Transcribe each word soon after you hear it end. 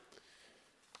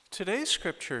Today's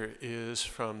scripture is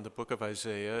from the book of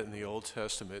Isaiah in the Old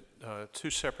Testament, two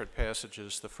separate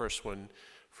passages. The first one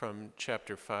from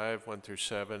chapter 5, 1 through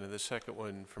 7, and the second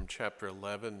one from chapter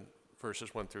 11,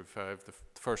 verses 1 through 5, the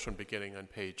first one beginning on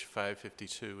page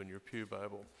 552 in your Pew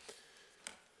Bible.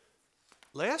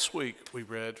 Last week we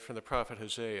read from the prophet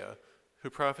Hosea, who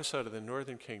prophesied of the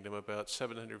northern kingdom about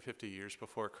 750 years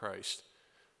before Christ.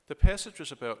 The passage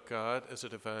was about God as a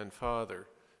divine father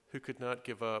who could not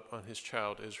give up on his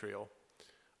child Israel.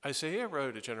 Isaiah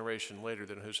wrote a generation later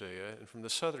than Hosea and from the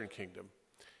southern kingdom,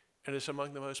 and is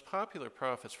among the most popular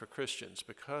prophets for Christians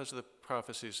because of the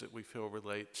prophecies that we feel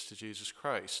relates to Jesus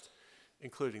Christ,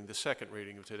 including the second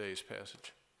reading of today's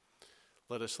passage.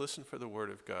 Let us listen for the word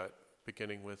of God,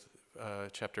 beginning with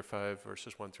chapter 5,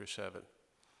 verses 1 through 7.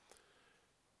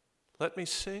 Let me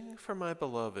sing for my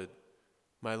beloved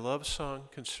my love song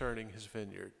concerning his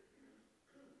vineyard.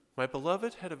 My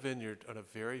beloved had a vineyard on a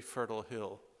very fertile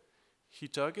hill. He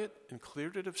dug it and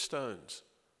cleared it of stones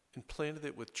and planted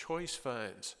it with choice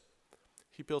vines.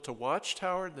 He built a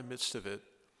watchtower in the midst of it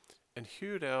and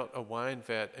hewed out a wine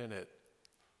vat in it.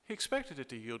 He expected it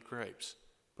to yield grapes,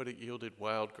 but it yielded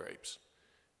wild grapes.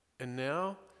 And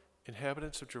now,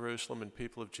 inhabitants of Jerusalem and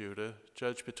people of Judah,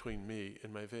 judge between me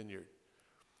and my vineyard.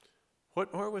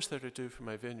 What more was there to do for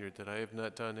my vineyard that I have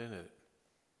not done in it?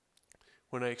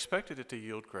 When I expected it to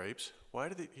yield grapes, why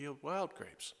did it yield wild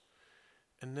grapes?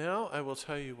 And now I will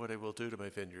tell you what I will do to my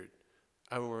vineyard.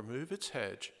 I will remove its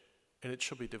hedge, and it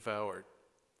shall be devoured.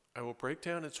 I will break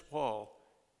down its wall,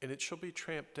 and it shall be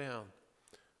tramped down.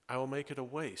 I will make it a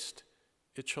waste.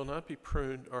 It shall not be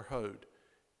pruned or hoed,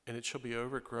 and it shall be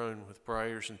overgrown with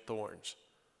briars and thorns.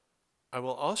 I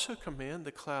will also command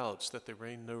the clouds that there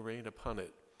rain no rain upon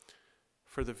it.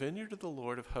 For the vineyard of the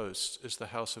Lord of hosts is the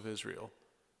house of Israel,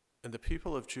 and the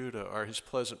people of Judah are his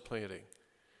pleasant planting.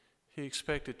 He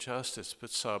expected justice, but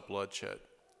saw bloodshed,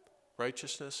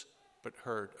 righteousness, but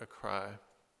heard a cry.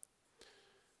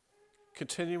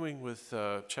 Continuing with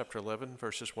chapter 11,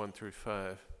 verses 1 through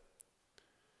 5.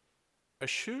 A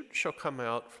shoot shall come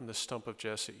out from the stump of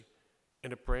Jesse,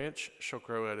 and a branch shall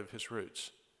grow out of his roots.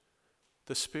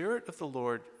 The Spirit of the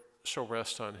Lord shall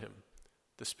rest on him,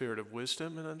 the Spirit of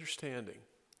wisdom and understanding,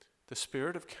 the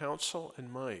Spirit of counsel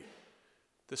and might,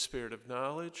 the Spirit of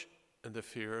knowledge and the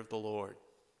fear of the Lord.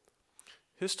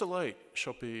 His delight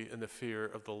shall be in the fear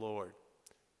of the Lord.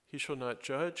 He shall not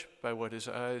judge by what his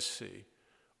eyes see,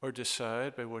 or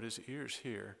decide by what his ears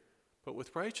hear, but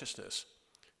with righteousness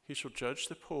he shall judge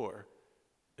the poor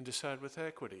and decide with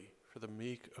equity for the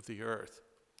meek of the earth.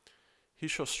 He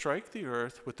shall strike the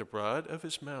earth with the rod of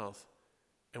his mouth,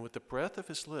 and with the breath of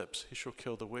his lips he shall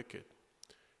kill the wicked.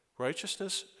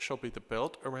 Righteousness shall be the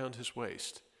belt around his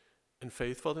waist, and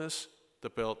faithfulness the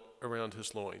belt around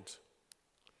his loins.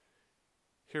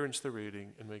 Here ends the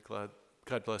reading, and may God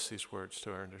bless these words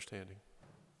to our understanding.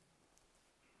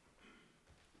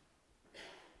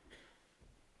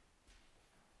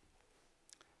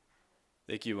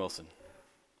 Thank you, Wilson.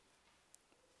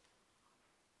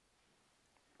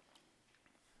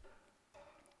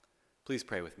 Please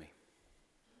pray with me.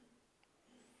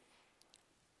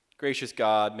 Gracious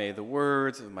God, may the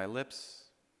words of my lips,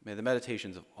 may the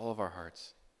meditations of all of our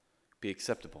hearts be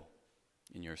acceptable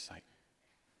in your sight.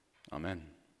 Amen.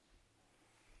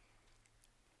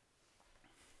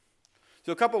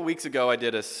 So a couple of weeks ago, I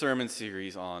did a sermon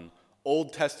series on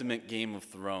Old Testament Game of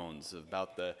Thrones,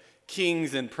 about the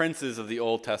kings and princes of the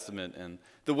Old Testament and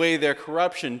the way their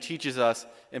corruption teaches us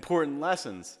important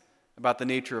lessons about the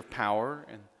nature of power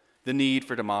and the need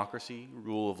for democracy,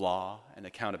 rule of law, and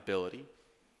accountability,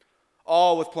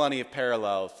 all with plenty of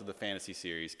parallels to the fantasy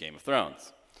series Game of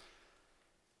Thrones.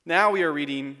 Now we are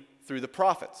reading through the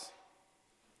prophets,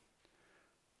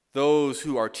 those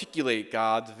who articulate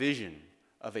God's vision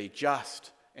of a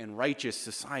just and righteous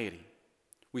society.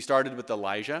 We started with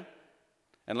Elijah,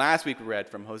 and last week we read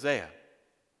from Hosea.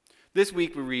 This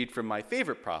week we read from my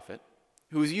favorite prophet,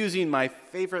 who is using my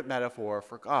favorite metaphor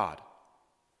for God,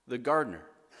 the gardener.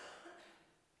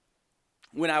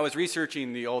 When I was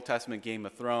researching the Old Testament Game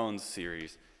of Thrones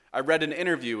series, I read an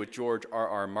interview with George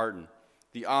R.R. Martin,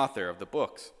 the author of the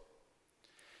books.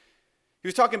 He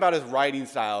was talking about his writing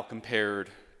style compared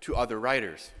to other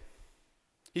writers.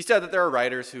 He said that there are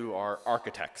writers who are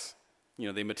architects.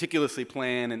 They meticulously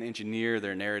plan and engineer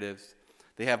their narratives.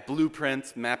 They have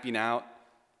blueprints mapping out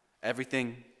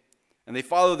everything, and they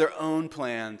follow their own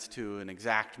plans to an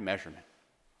exact measurement.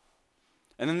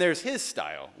 And then there's his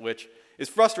style, which is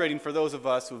frustrating for those of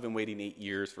us who have been waiting 8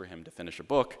 years for him to finish a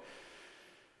book.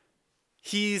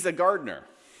 He's a gardener.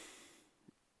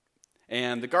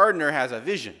 And the gardener has a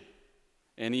vision.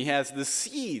 And he has the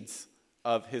seeds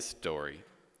of his story.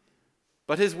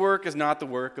 But his work is not the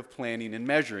work of planning and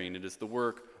measuring. It is the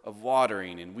work of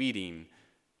watering and weeding,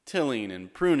 tilling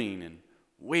and pruning and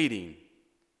waiting.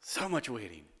 So much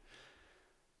waiting.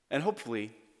 And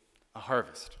hopefully, a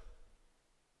harvest.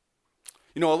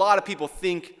 A lot of people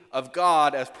think of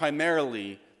God as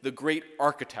primarily the great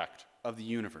architect of the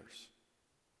universe.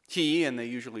 He, and they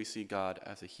usually see God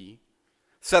as a he,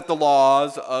 set the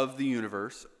laws of the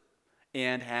universe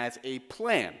and has a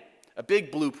plan, a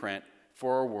big blueprint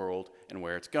for our world and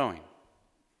where it's going.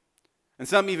 And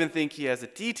some even think he has a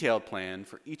detailed plan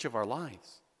for each of our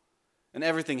lives. And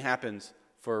everything happens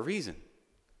for a reason.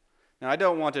 Now, I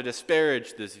don't want to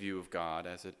disparage this view of God,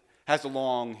 as it has a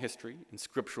long history in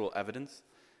scriptural evidence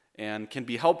and can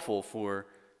be helpful for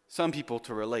some people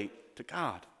to relate to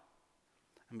God.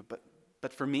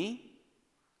 But for me,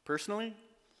 personally,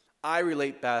 I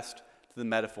relate best to the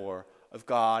metaphor of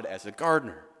God as a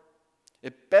gardener.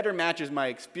 It better matches my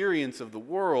experience of the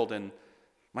world and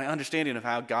my understanding of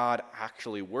how God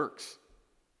actually works.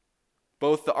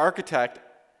 Both the architect,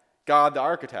 God the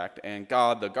architect, and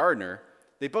God the gardener,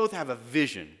 they both have a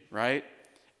vision, right?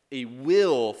 A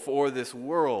will for this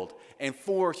world and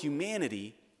for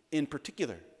humanity in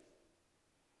particular.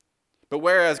 But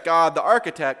whereas God the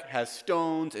architect has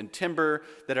stones and timber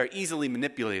that are easily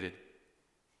manipulated,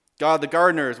 God the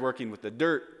gardener is working with the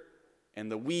dirt and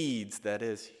the weeds that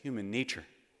is human nature.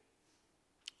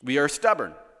 We are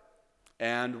stubborn,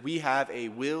 and we have a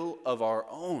will of our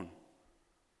own.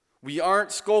 We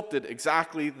aren't sculpted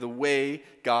exactly the way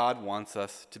God wants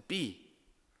us to be.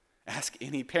 Ask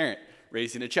any parent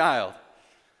raising a child.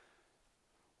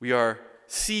 We are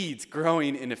seeds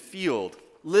growing in a field,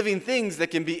 living things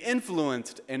that can be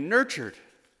influenced and nurtured.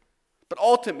 But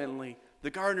ultimately,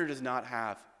 the gardener does not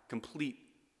have complete,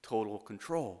 total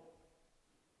control.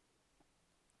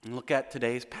 And look at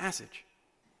today's passage.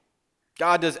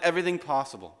 God does everything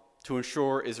possible to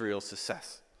ensure Israel's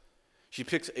success. She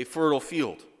picks a fertile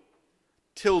field,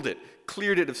 tilled it,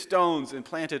 cleared it of stones, and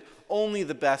planted only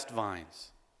the best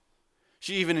vines.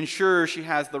 She even ensures she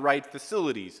has the right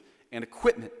facilities and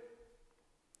equipment.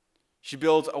 She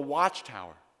builds a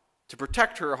watchtower to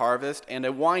protect her harvest and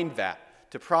a wine vat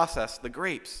to process the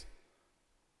grapes.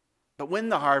 But when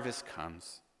the harvest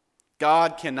comes,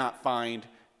 God cannot find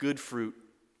good fruit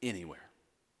anywhere.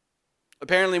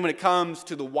 Apparently, when it comes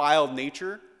to the wild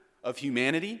nature of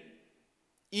humanity,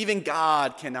 even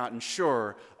God cannot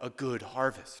ensure a good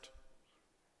harvest.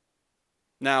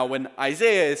 Now, when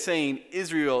Isaiah is saying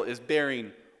Israel is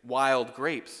bearing wild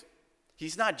grapes,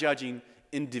 he's not judging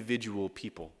individual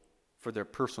people for their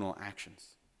personal actions.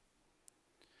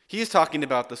 He is talking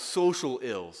about the social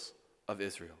ills of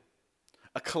Israel,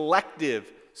 a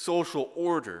collective social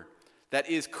order that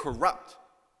is corrupt.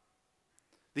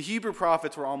 The Hebrew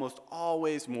prophets were almost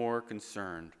always more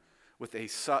concerned with a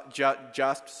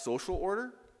just social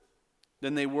order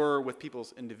than they were with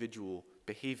people's individual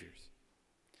behaviors.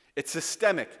 It's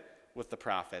systemic with the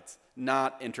prophets,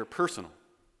 not interpersonal.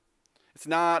 It's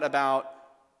not about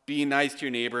being nice to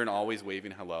your neighbor and always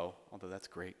waving hello, although that's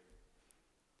great.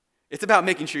 It's about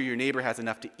making sure your neighbor has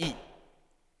enough to eat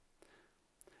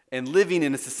and living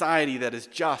in a society that is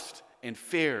just and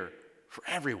fair for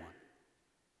everyone.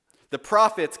 The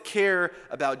prophets care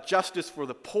about justice for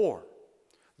the poor,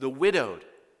 the widowed,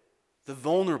 the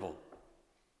vulnerable.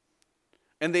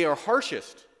 And they are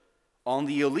harshest on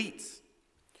the elites,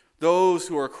 those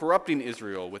who are corrupting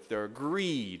Israel with their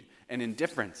greed and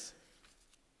indifference.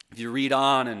 If you read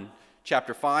on in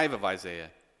chapter 5 of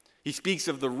Isaiah, he speaks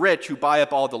of the rich who buy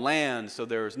up all the land so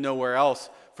there is nowhere else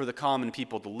for the common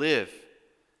people to live,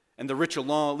 and the rich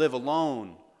live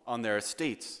alone on their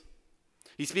estates.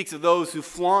 He speaks of those who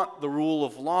flaunt the rule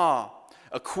of law,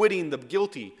 acquitting the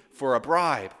guilty for a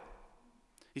bribe.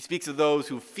 He speaks of those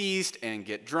who feast and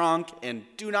get drunk and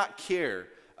do not care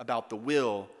about the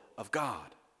will of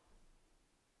God.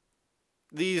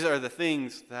 These are the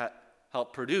things that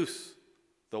help produce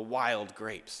the wild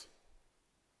grapes.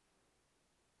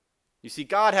 You see,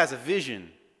 God has a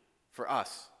vision for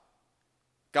us.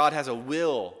 God has a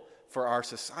will for our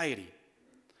society.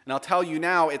 And I'll tell you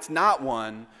now, it's not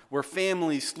one where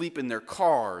families sleep in their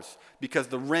cars because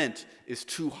the rent is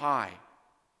too high.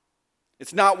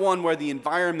 It's not one where the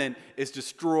environment is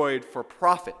destroyed for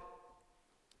profit.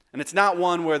 And it's not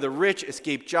one where the rich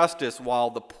escape justice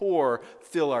while the poor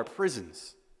fill our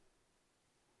prisons.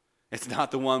 It's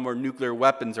not the one where nuclear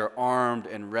weapons are armed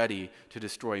and ready to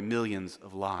destroy millions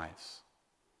of lives.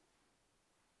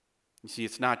 You see,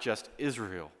 it's not just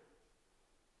Israel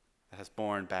that has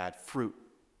borne bad fruit.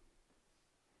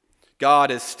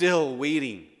 God is still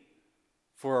waiting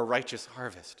for a righteous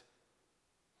harvest.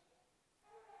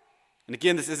 And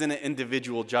again, this isn't an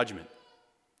individual judgment.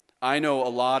 I know a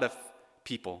lot of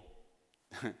people,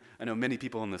 I know many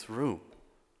people in this room,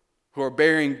 who are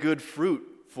bearing good fruit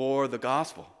for the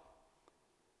gospel.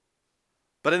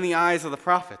 But in the eyes of the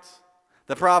prophets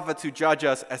who judge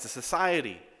us as a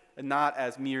society and not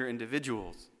as mere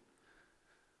individuals,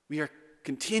 we are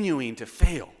continuing to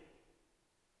fail.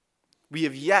 We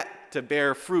have yet to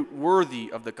bear fruit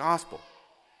worthy of the gospel.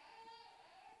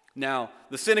 Now,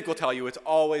 the cynic will tell you it's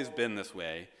always been this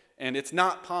way, and it's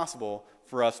not possible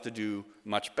for us to do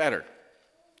much better.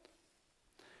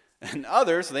 And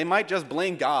others, they might just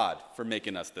blame God for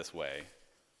making us this way.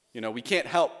 We can't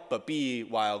help but be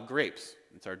wild grapes.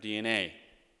 It's our DNA.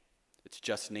 It's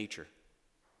just nature.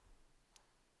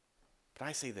 But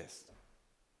I say this.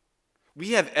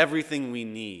 We have everything we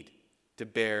need to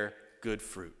bear good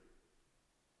fruit.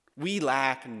 We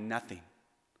lack nothing.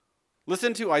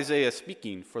 Listen to Isaiah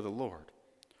speaking for the Lord.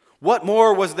 What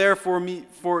more was there for me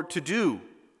to do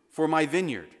for my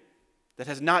vineyard that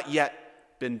has not yet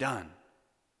been done?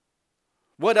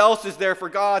 What else is there for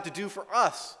God to do for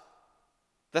us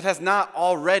that has not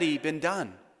already been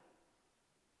done?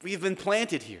 We have been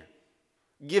planted here,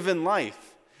 given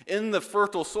life, in the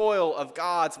fertile soil of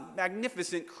God's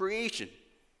magnificent creation.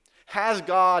 Has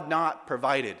God not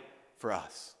provided for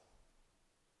us?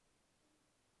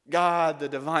 God, the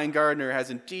divine gardener, has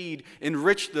indeed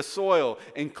enriched the soil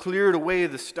and cleared away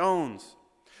the stones.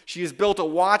 She has built a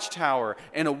watchtower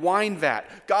and a wine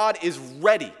vat. God is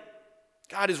ready.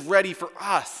 God is ready for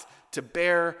us to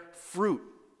bear fruit.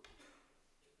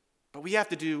 But we have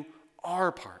to do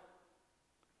our part.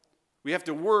 We have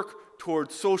to work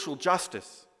towards social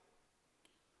justice.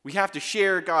 We have to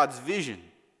share God's vision,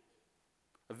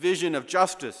 a vision of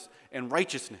justice and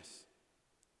righteousness.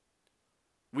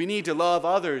 We need to love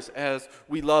others as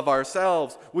we love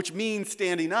ourselves, which means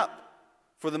standing up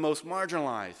for the most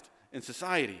marginalized in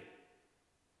society.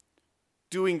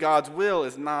 Doing God's will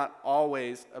is not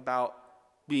always about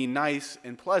being nice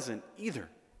and pleasant either.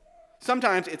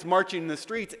 Sometimes it's marching in the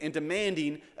streets and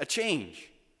demanding a change.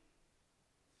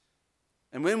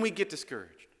 And when we get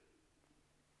discouraged,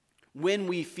 when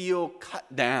we feel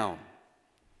cut down,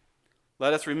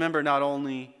 let us remember not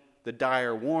only the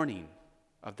dire warning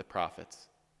of the prophets,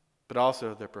 but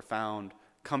also their profound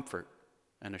comfort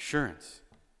and assurance.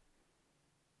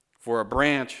 For a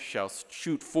branch shall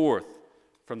shoot forth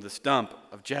from the stump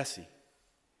of Jesse.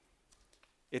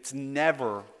 It's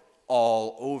never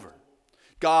all over.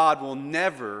 God will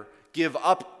never give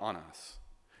up on us.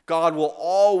 God will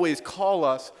always call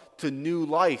us to new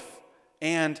life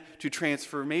and to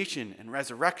transformation and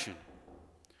resurrection.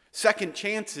 Second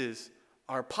chances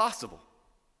are possible.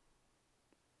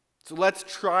 So let's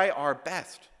try our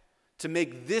best to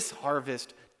make this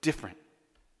harvest different.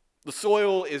 The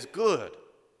soil is good,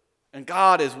 and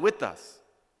God is with us.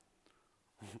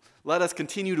 Let us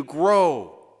continue to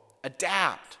grow,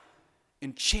 adapt,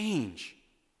 and change.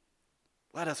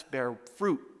 Let us bear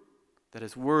fruit that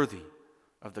is worthy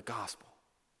of the gospel.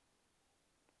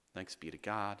 Thanks be to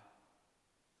God,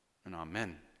 and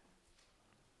amen.